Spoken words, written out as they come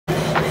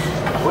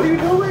What are you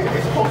doing?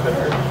 It's supposed to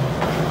hurt.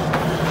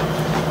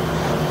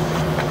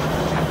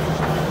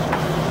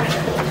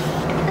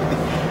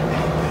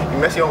 You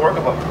messing your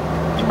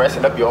workout. You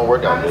messing up your own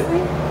workout. Honestly?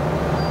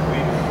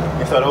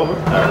 You start over?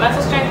 The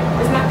muscle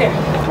strength is not there.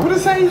 What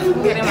is that?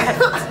 I'm getting my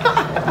headphones.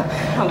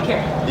 I don't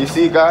care. You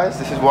see, guys,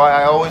 this is why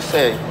I always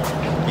say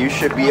you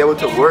should be able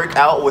to work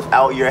out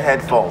without your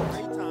headphones.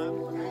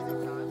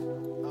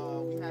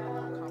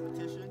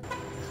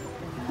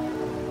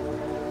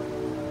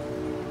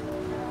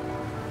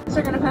 So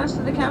we're going to pass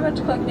to the camera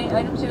to collect any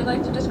items you would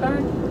like to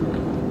discard.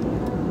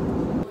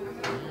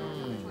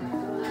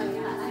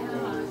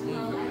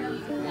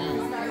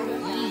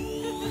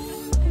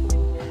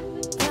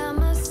 Got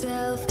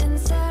myself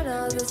inside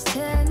all this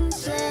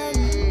tension,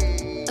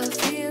 a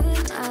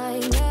feeling I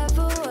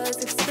never was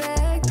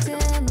expecting.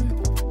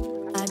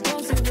 I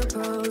don't see the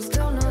pros,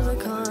 don't know the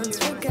cons,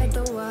 forget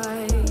the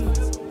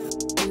whys.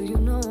 Do you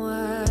know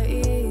why?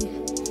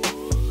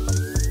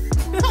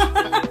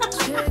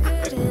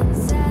 Triggered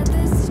inside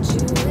this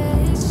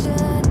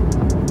situation.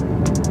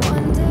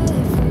 Wonder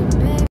if we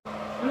make.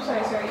 I'm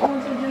sorry, sir. You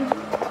want some gym?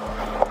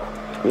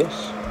 Yes.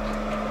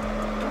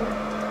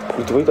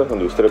 What are you talking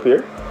to? Sit up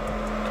here?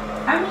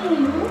 I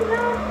mean, move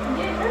now.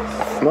 Get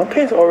dressed. My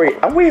pants already.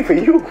 I'm waiting for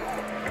you.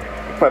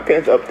 My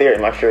pants up there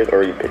and my shirt's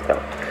already picked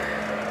out.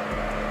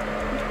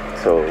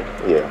 So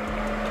yeah.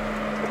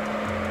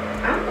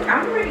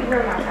 I'm ready to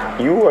wear my top.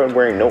 You are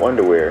wearing no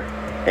underwear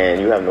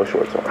and you have no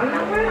shorts on. I'm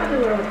not wearing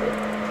underwear with it.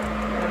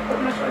 I'm gonna put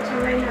my shorts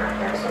on right now.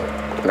 That's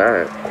all.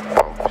 Alright.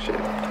 Oh shit.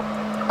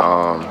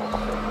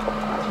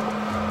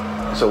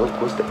 So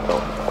what's the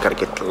gotta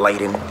get the light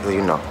in,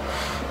 you know.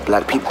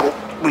 Black people,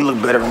 we look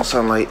better in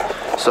sunlight.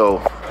 So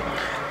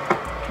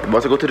I'm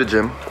about to go to the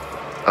gym.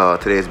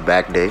 Today is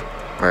back day,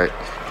 right?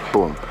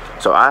 Boom.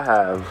 So I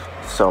have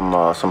some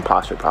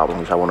posture problems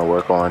which I want to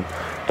work on,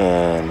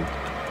 and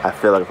I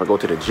feel like if I go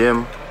to the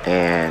gym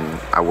and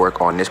I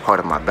work on this part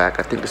of my back,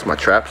 I think this is my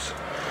traps,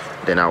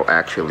 then I'll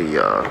actually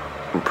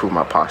improve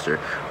my posture.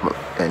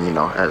 And you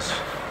know, as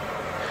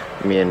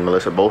me and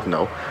Melissa both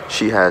know,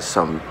 she has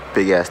some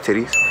big ass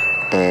titties,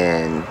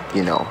 and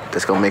you know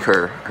that's gonna make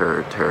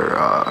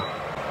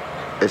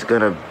it's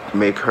gonna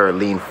make her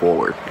lean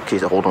forward in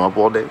case I hold them up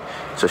all day,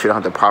 so she don't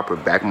have the proper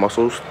back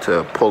muscles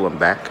to pull them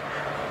back.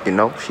 You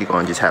know, she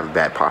gonna just have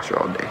bad posture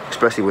all day,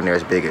 especially when they're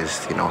as big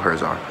as, you know,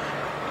 hers are.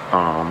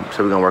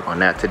 So we're gonna work on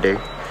that today.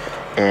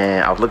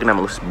 And I was looking at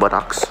Melissa's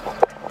buttocks,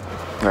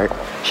 right?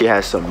 She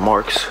has some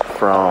marks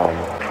from,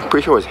 I'm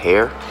pretty sure it was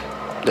hair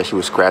that she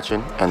was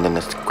scratching, and then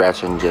the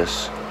scratching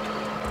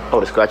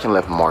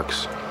left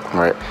marks,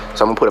 right?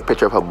 So I'm gonna put a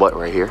picture of her butt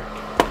right here,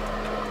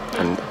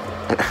 and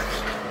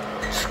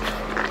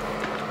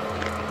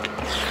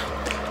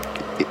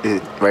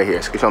right here.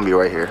 It's gonna be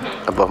right here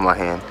above my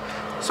hand.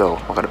 So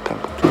I got a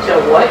pimple. So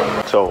what?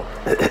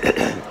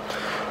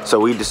 So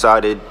we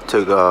decided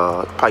to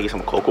probably get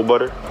some cocoa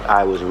butter.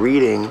 I was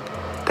reading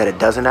that it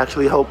doesn't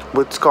actually help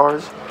with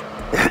scars.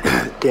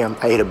 Damn,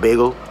 I ate a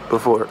bagel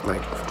before,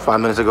 like 5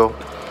 minutes ago.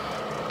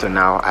 So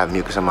now I have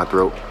mucus in my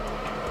throat.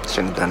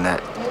 Shouldn't have done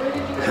that.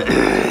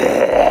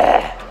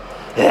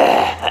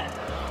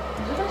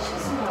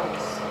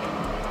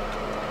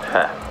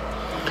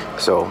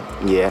 So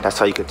yeah, that's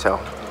how you could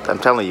tell. I'm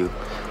telling you,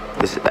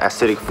 this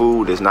acidic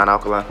food, this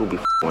non-alkaline food be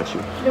f***ing with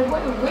you.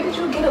 Where did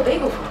you get a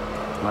bagel from?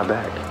 My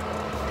bag.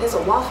 There's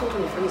a waffle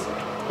in the freezer.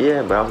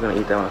 Yeah, but I was gonna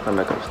eat that when I come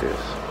back upstairs.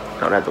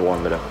 I would have to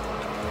warm it up.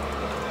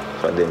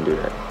 So I didn't do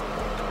that.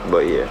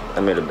 But yeah,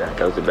 I made a bad.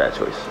 That was a bad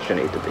choice. I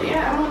shouldn't eat the bagel.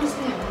 Yeah, I don't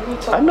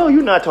understand. I know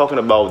you're not talking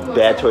about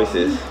bad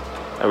choices.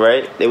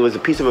 Alright? It was a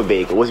piece of a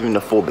bagel. It wasn't even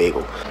a full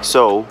bagel.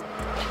 So,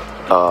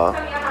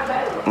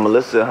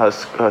 Melissa,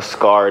 her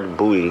scarred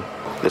booty.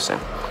 Listen,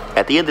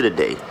 at the end of the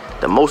day,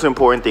 the most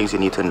important things you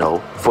need to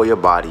know for your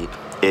body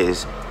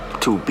is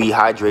to be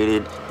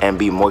hydrated and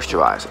be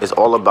moisturized. It's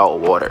all about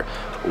water.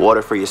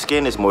 Water for your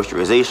skin is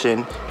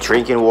moisturization.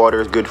 Drinking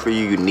water is good for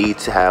you. You need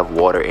to have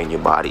water in your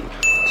body.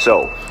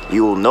 So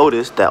you will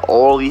notice that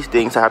all these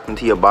things happen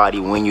to your body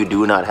when you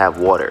do not have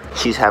water.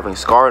 She's having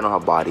scarring on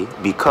her body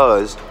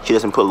because she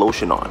doesn't put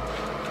lotion on.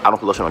 I don't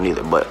put lotion on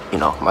either, but you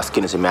know, my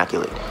skin is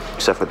immaculate,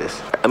 except for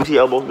this. Let me see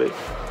your elbows, babe.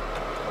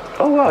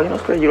 Oh wow, you know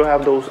it's great. You don't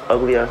have those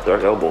ugly ass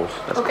dark elbows.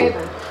 That's okay,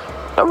 cool. Then.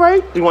 All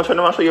right, you want to turn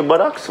around and show your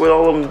buttocks with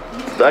all of them?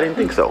 I didn't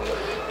think so.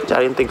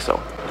 I didn't think so.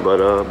 But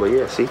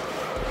yeah, see.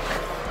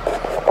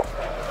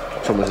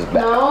 So this is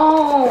back.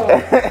 No.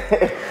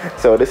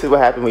 So this is what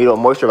happens when you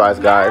don't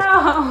moisturize, guys.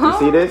 No. You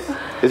see this?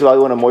 This is why we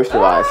want to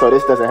moisturize, so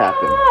this doesn't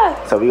happen.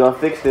 So we're gonna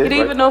fix this. You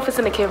didn't even know if it's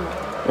in the camera.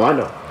 No, I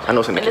know. I know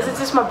it's in the camera. And this is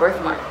just my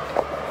birthmark.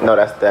 No,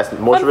 that's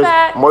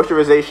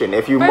moisturization.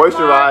 If you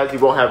moisturize, you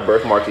won't have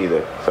birthmarks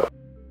either. So.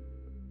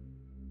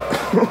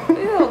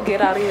 Ew,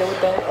 get out of here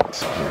with that.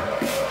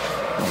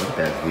 Look at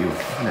that view.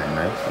 Isn't that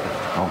nice?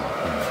 Oh my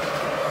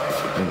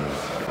goodness.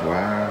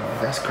 Wow,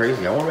 that's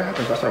crazy. I wonder what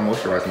happens if I start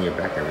moisturizing your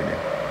back every day.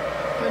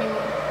 What do you mean?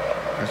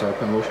 I start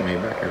putting lotion on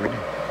your back every day.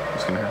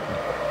 What's gonna happen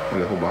with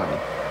your whole body?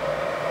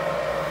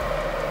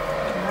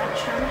 I'm not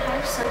trying to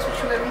have sex with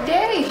you every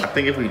day. I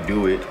think if we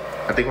do it,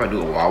 I I think if I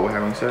do it while we're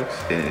having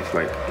sex, then it's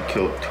like it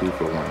killed 2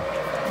 for 1.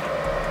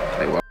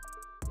 Like, well,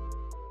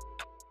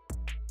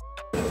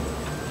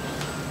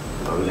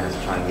 oh, we're gonna have to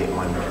try and get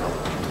one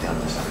down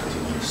the side because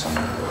you need some.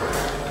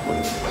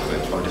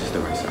 Oh, this is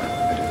the right side.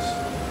 It is.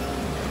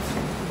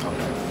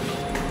 Okay.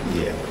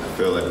 Yeah, I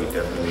feel like we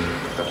definitely.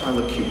 Stop trying to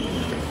look cute.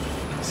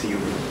 See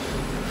you.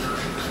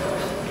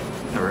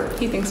 All right.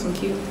 He thinks I'm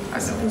cute. I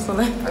know.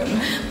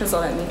 That's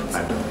all that means.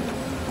 I know.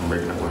 I'm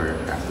breaking up with her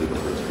after we go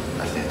first.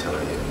 I can't tell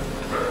her yet.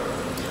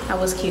 I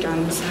was cuter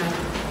on this side.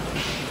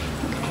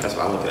 That's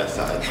why I went to that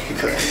side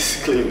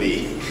because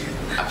clearly,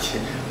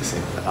 listen,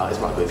 it's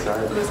my good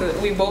side.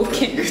 Listen, we both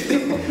can't.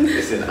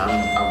 Listen,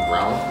 I'm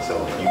brown,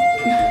 so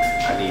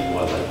I need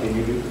more light than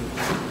you do.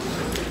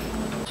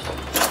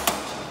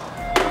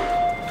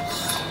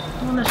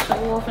 I want to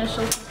show off and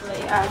show people that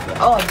your eyes.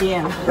 Oh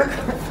damn.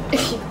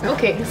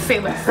 Okay, say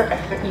less.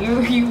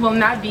 You will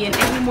not be in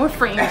any more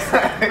frames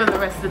for the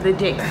rest of the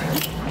day.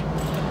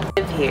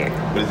 Live here.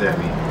 What does that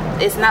mean?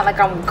 It's not like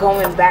I'm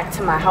going back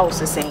to my house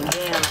and saying,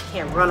 damn, I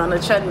can't run on the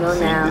treadmill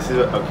now. This is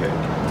okay.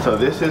 So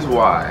this is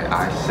why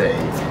I say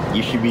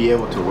you should be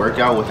able to work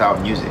out without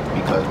music,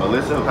 because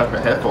Melissa will have her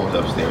headphones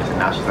upstairs and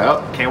now she's like,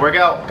 oh, can't work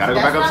out. Gotta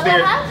go back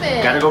upstairs.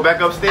 Gotta go back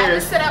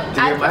upstairs.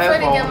 I prefer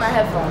to get my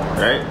headphones.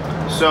 Right?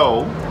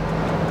 So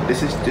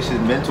this is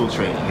mental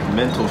training. It's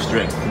mental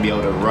strength to be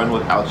able to run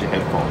without your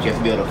headphones. You have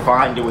to be able to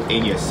find it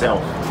within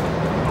yourself.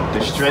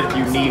 The strength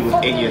you need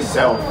within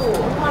yourself.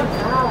 Oh my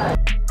god.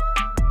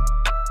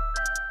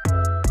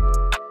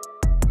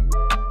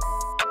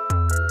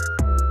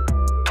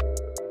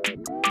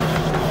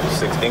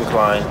 6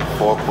 incline,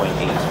 4.8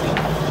 speed.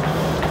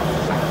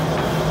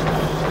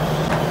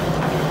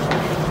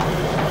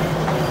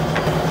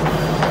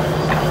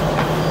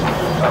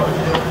 Oh,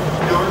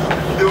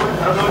 you doing?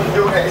 I don't know what you're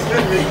doing. Hey,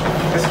 excuse me.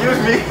 Excuse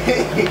me.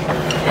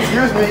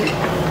 Excuse me.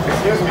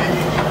 Excuse me.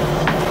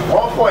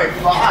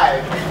 1.5.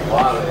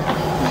 Wow.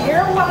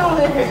 You're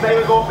wildin'. It's not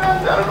even going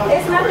fast. I don't know what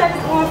It's not that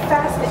it's going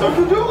fast. So what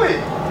you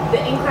doing?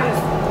 The incline is.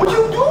 What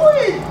you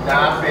doing?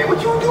 Nah, man. What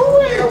you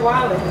doing? You're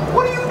wildin'.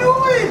 What are you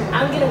doing?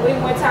 I'm getting way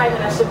more tired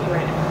than I should be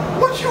right now.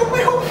 What you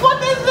mean? What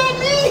does that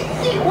mean?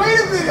 Wait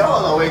a minute.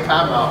 Hold on. Wait.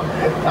 Time out.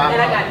 Time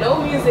And out. I got no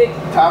music.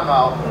 Time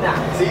out. Nah.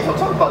 See, I'm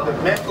talking about the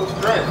mental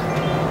strength.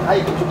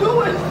 Hey, what you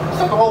doing? It's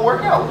like a whole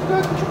workout.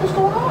 What's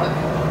going on?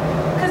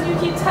 Because you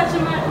keep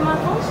touching my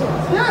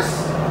functions. Yes.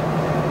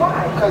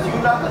 Why? Because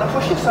you're not gonna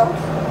push yourself.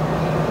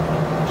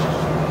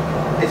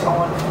 It's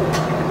on.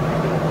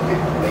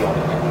 Lay on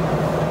it.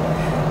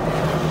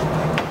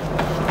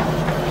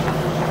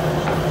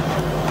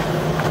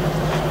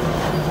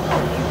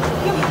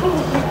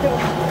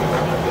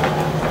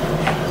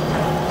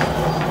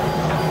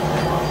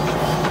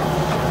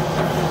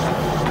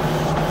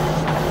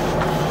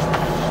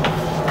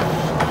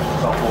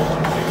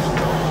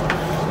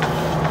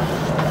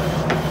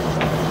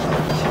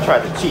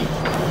 Tried to cheat.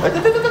 What are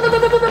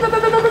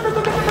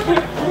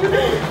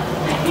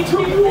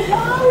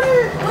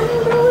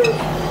you doing?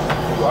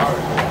 You are.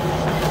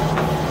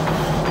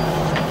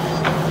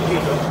 You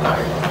need to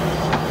tired.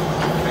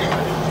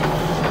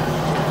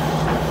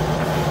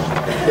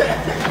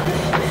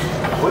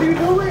 What are you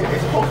doing?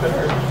 It's supposed to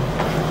hurt.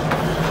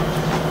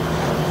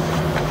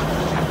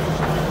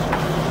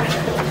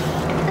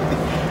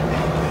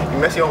 You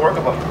messing your own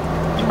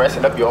workout. You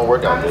messing up your own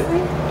workout.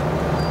 Honestly?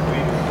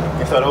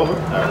 It's not over?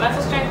 My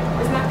muscle strength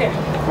is not there.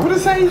 What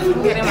is that?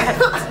 I'm getting my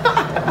headphones.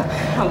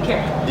 I don't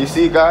care. You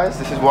see, guys,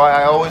 this is why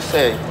I always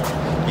say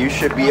you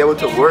should be able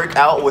to work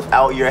out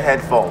without your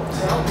headphones.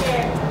 I don't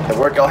care. The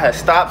workout has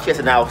stopped. She has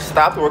to now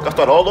stop the workout,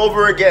 start all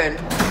over again,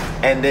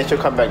 and then she'll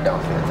come back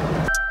downstairs.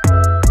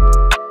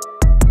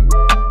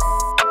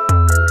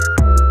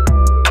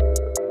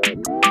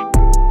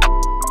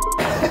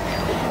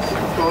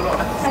 What's going on?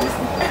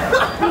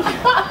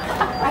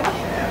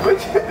 What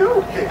you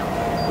doing?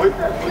 What's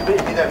that? You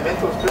need that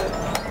mental strength.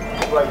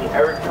 Like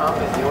Eric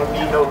Thomas, you don't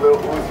need no little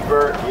Uzi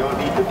Vert, you don't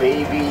need the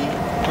baby,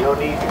 you don't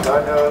need the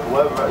Gunna,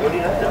 whatever, you don't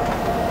need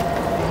that.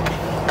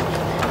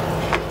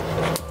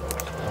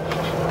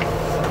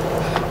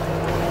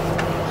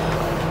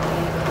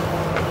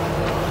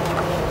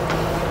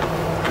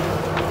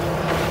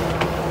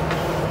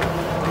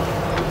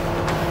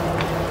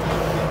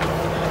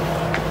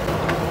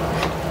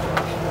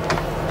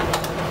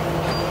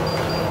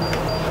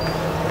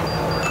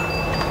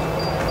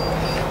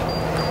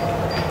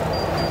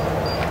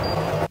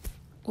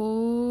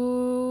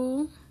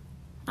 Ooh,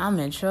 I'm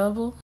in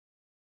trouble.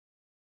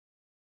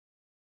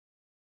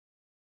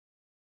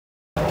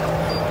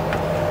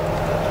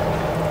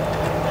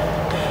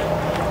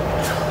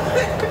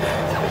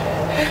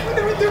 What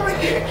are we doing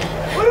here?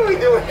 What are we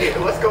doing here?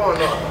 What's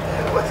going on?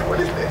 What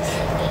is this?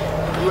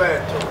 You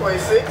at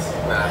 2.6?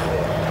 Nah,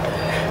 man.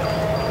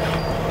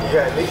 You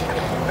got at least, I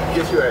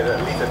guess you're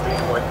at least a 3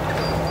 point.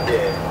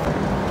 Yeah.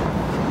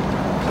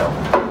 So,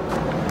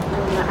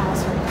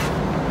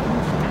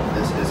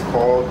 this is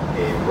called a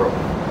rope.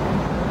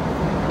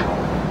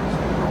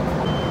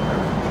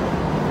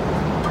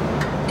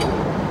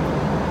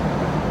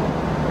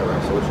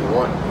 Alright, so what you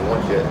want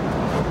your,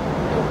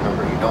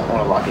 remember,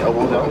 your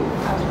elbows out.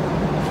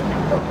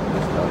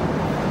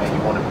 And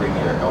you want to bring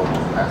your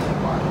elbows past your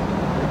body.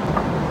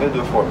 We'll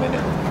do it for a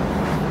minute.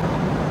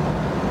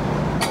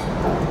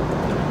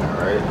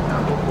 Alright, now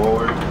go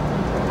forward.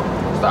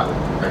 Stop it.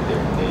 Right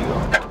there. There you go.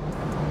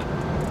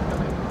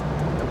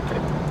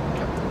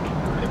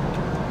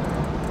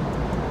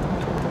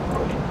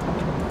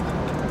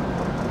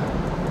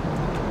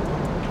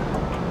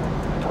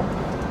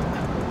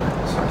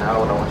 So now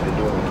what I want you to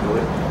do when you do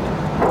it,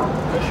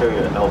 make sure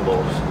your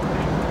elbows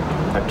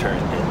are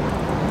turned in.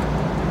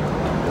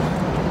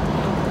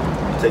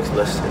 It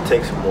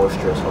takes more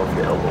stress off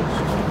your elbows.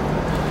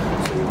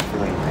 So you don't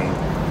feel any pain.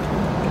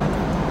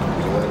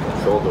 You want to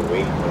control the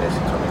weight when it's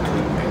coming to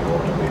you and go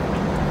all the way.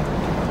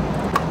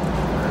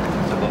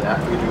 So then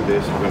after we do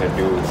this, we're going to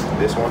do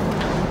this one,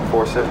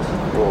 4 sets.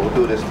 Well, we'll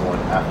do this one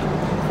after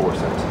 4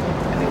 sets.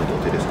 And then we'll go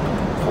to this one,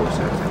 4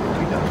 sets, and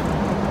we'll be done.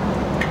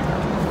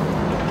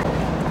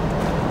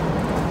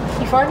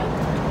 You farting?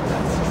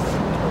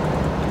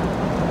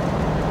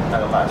 Now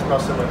the last smell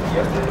similar to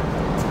yesterday,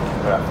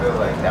 but I feel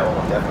like that one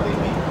was definitely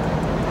me.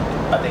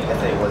 I think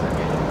yesterday wasn't me.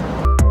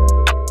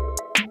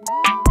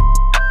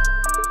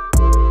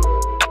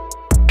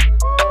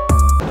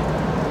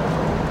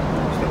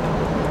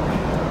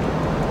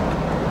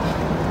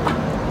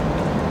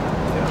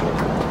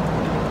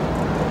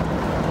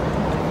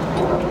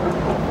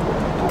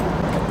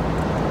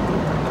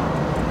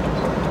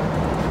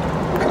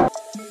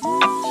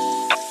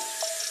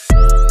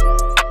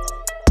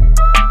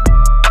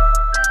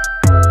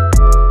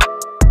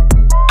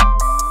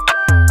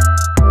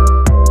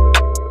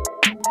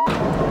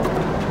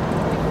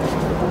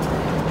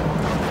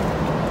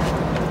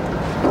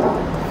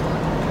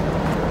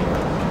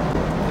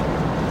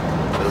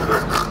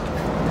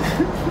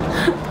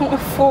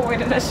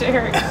 Forward and that shit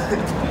hurt.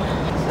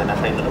 And that's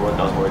how you know the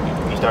workout's working.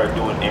 When you start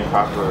doing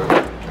improper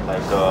like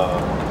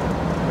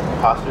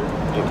posture,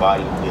 your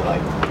body will be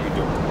like, what are you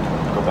doing?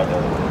 Go back the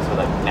other way. So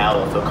like now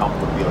it'll feel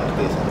comfortable to be like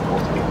this as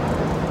opposed to being like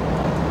this.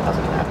 That's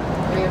what's gonna happen.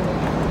 Really?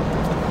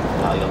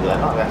 Now you're gonna be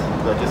like, oh, that's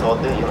like this all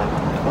day. You're like,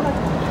 what?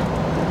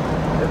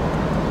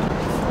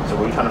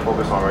 So what are you trying to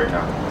focus on right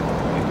now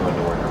when you're doing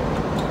the workout?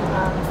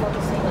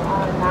 Focusing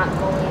on not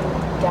going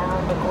down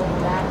but going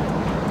back,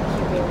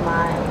 keeping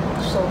my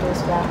shoulders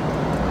back.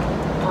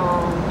 I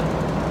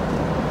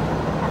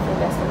think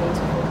that's the main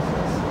two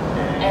focuses.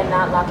 And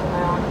not locking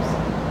my arms.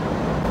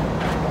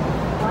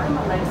 Why are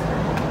my legs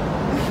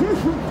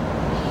hurting?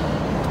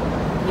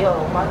 Yo,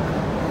 my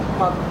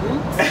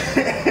glutes.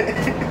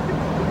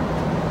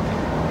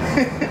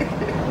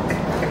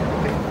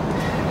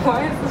 Why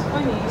is this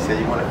funny? You said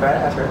you want a fat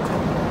ass, right?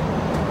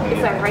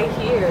 It's like right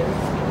here.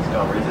 He's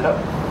gonna raise it up.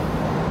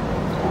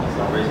 He's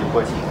gonna raise your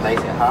butt cheeks nice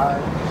and high.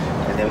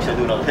 And then we start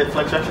doing those hip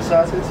flex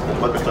exercises. The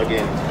butt will start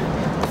getting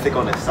thick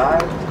on the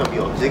side. It's gonna be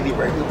all jiggly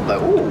right here.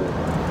 Like, ooh,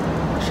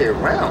 shit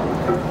round.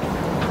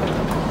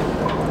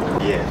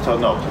 Yeah, so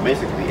no, so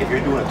basically if you're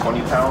doing a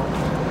 20 pound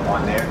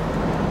on there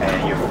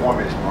and your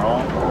form is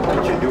wrong,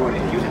 what you're doing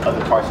is using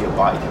other parts of your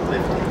body to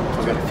lift it. So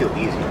it's gonna feel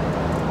easier.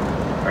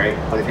 Right?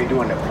 But if you're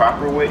doing the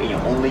proper way and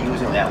you're only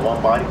using that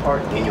one body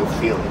part, then you'll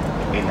feel it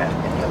in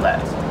your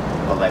lats.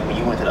 But like when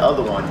you went to the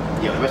other one,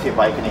 you know, the rest of your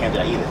body couldn't handle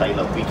that either. It's like,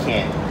 look, we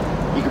can't.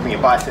 You can bring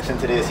your biceps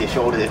into this, your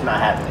shoulders, it's not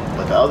happening.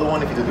 But the other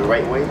one, if you do it the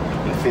right way,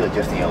 you feel it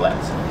just in your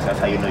lats. So that's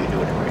how you know you're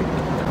doing it right.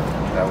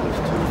 That was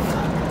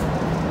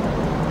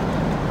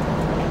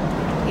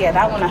 2. Yeah,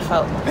 that one I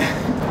felt.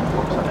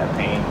 Focus on that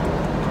pain.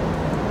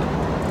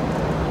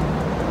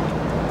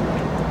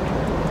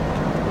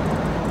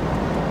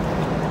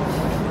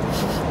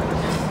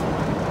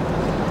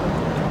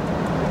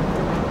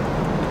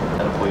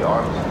 Gotta pull your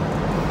arms.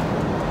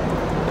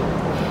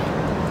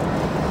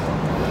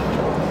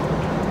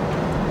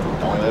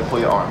 Let it pull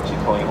your arms.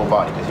 You're pulling your whole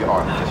body. Just your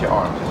arms. Just your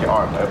arms. Just your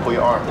arms. Let it pull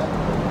your arms.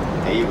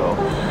 There you go.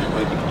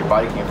 Your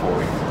body came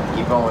forward.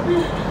 Keep going.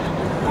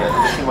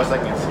 Yeah, 2 more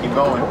seconds. Keep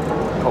going.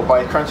 Your whole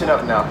body's crunching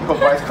up now. Your whole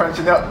body's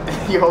crunching up.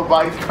 Your whole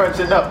body's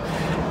crunching up.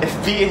 It's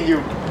beating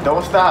you.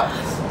 Don't stop.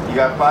 You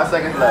got 5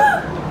 seconds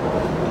left.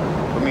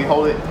 Let me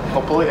hold it.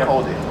 Pull it and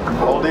hold it.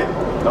 Hold it.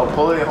 No,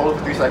 pull it and hold it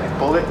for 3 seconds.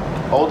 Pull it.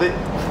 Hold it.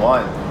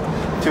 1,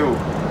 2,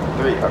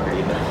 3. Okay,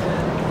 you're done.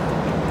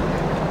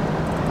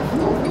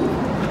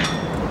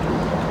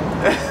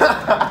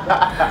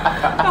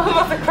 I'm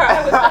about to cry.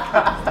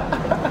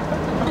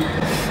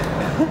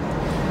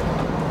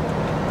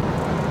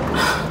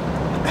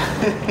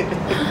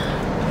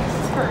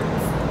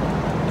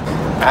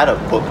 I had a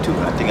book too,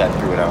 and I think I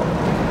threw it out.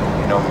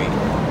 You know me.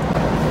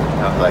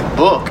 I was like,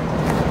 book.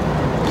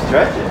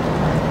 Stretch it.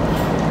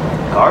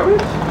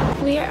 Garbage?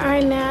 We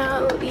are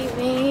now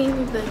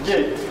leaving the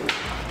gym.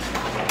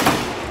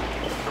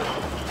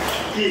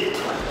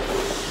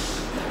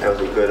 That was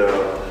a good, I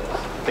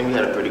think we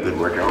had a pretty good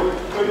workout.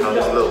 You know,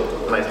 just a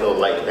nice little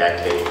light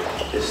back day.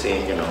 Just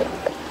seeing, you know,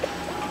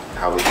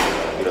 how we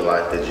can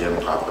utilize the gym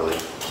properly.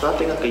 So I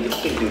think I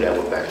could do that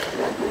with back.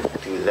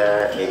 Do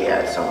that, maybe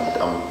add some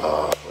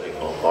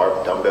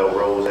dumbbell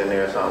rolls in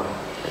there or something.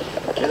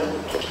 You know?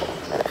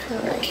 I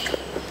feel like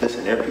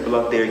Listen, there are people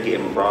I'm up there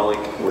getting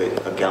brolic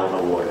with a gallon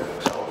of water.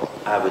 So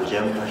I have a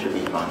gym, I should be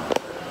fine.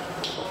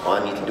 All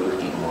I need to do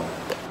is eat more.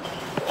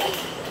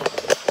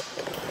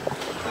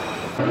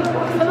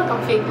 I feel like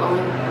I'm fake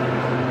glowing.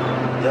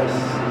 Yes,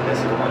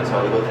 that's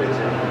why we go to the gym.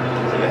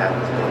 See what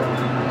happens.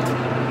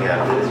 Yeah,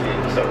 after this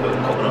video, you start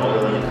putting coconut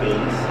oil on your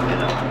face.